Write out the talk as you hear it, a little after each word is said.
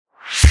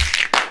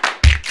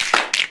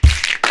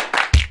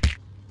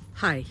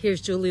Hi, here's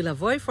Julie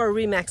Lavoie for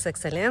Remax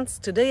Excellence.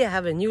 Today I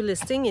have a new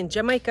listing in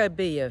Jamaica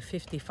Bay, a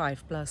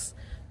 55 plus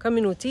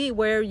community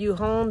where you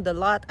own the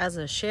lot as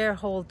a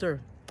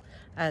shareholder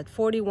at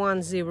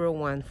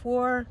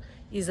 41014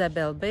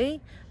 Isabel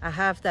Bay. I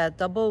have that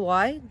double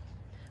wide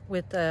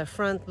with a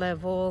front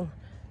level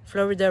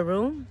Florida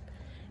room,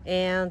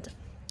 and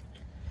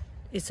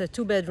it's a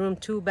 2-bedroom,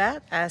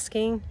 2-bath,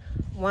 asking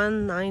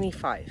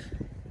 $195.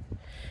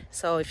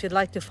 So if you'd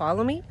like to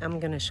follow me,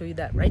 I'm gonna show you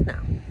that right now.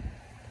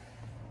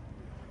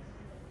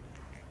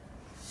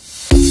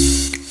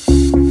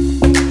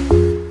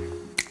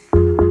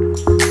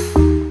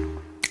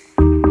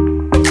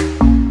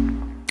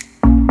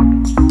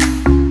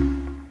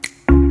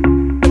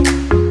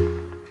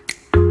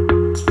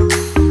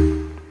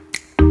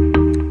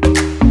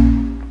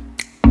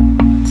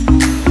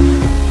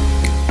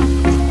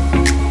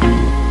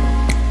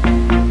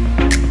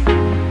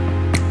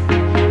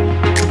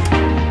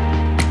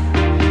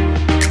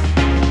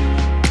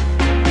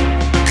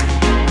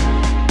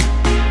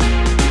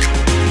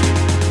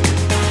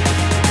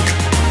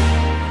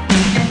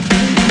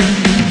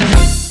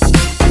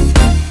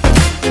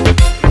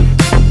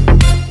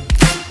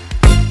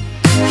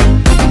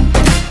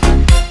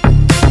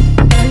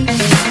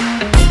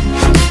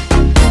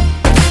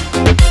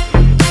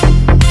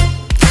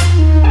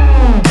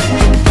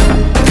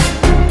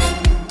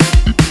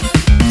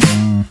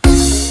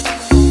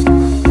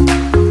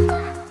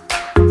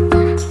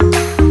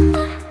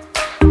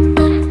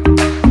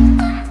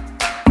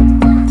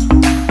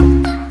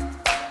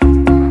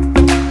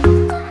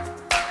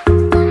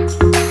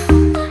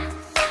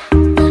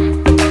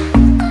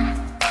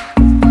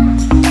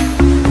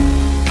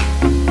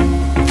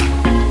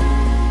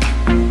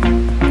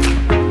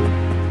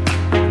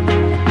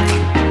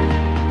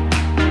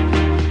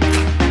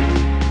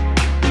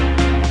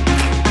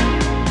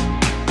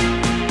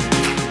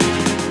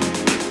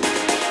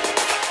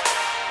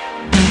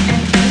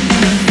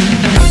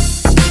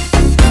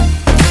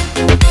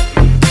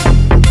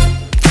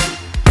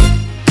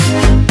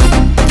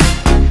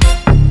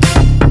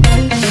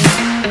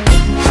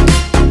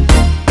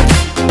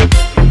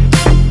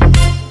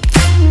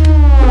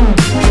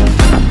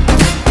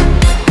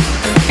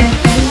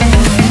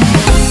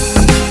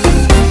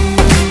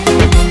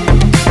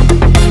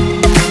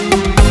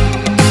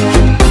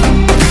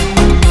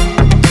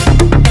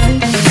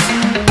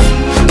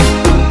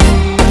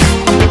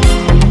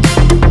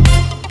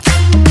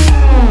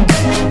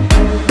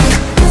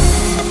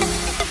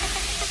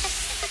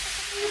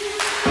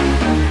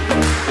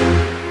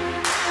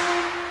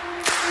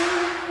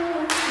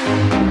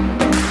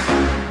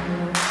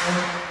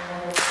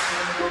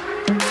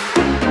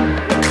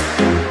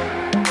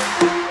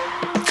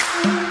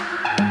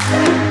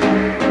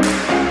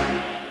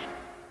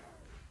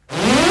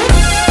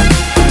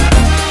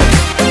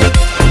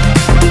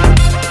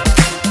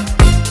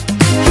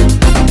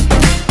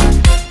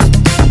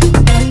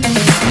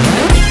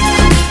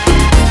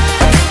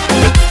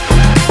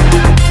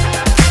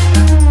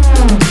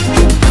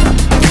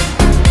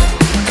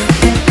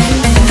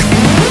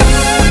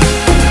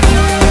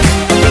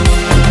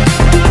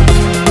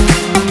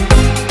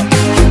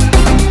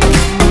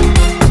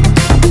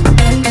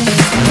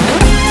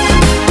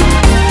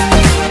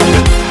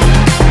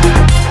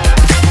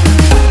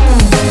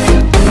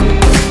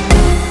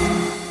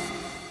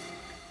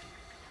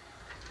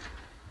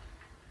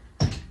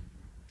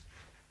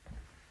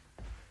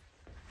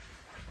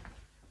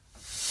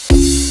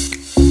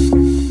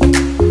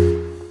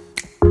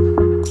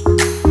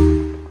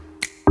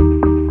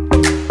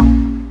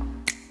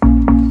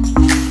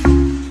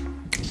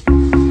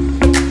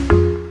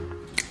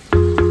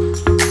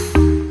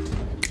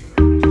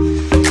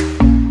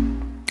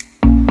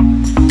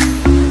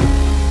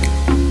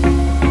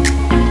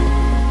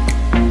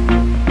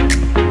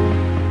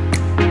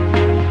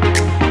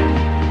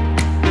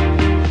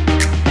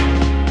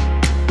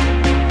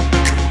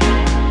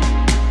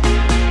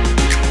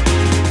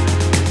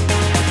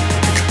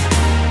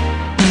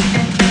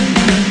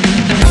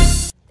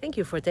 Thank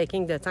you for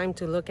taking the time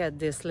to look at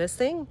this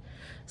listing.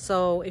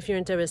 So if you're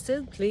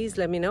interested, please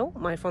let me know.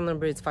 My phone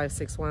number is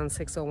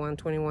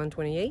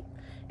 561-601-2128,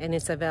 and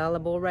it's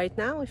available right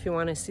now. If you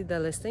want to see the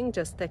listing,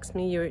 just text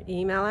me your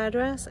email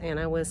address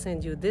and I will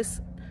send you this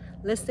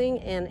listing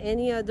and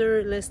any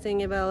other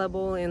listing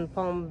available in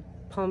Palm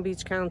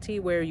Beach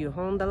County where you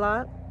own the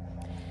lot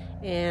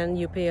and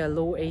you pay a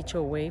low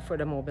HOA for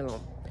the mobile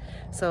home.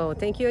 So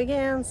thank you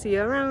again. See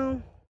you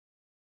around.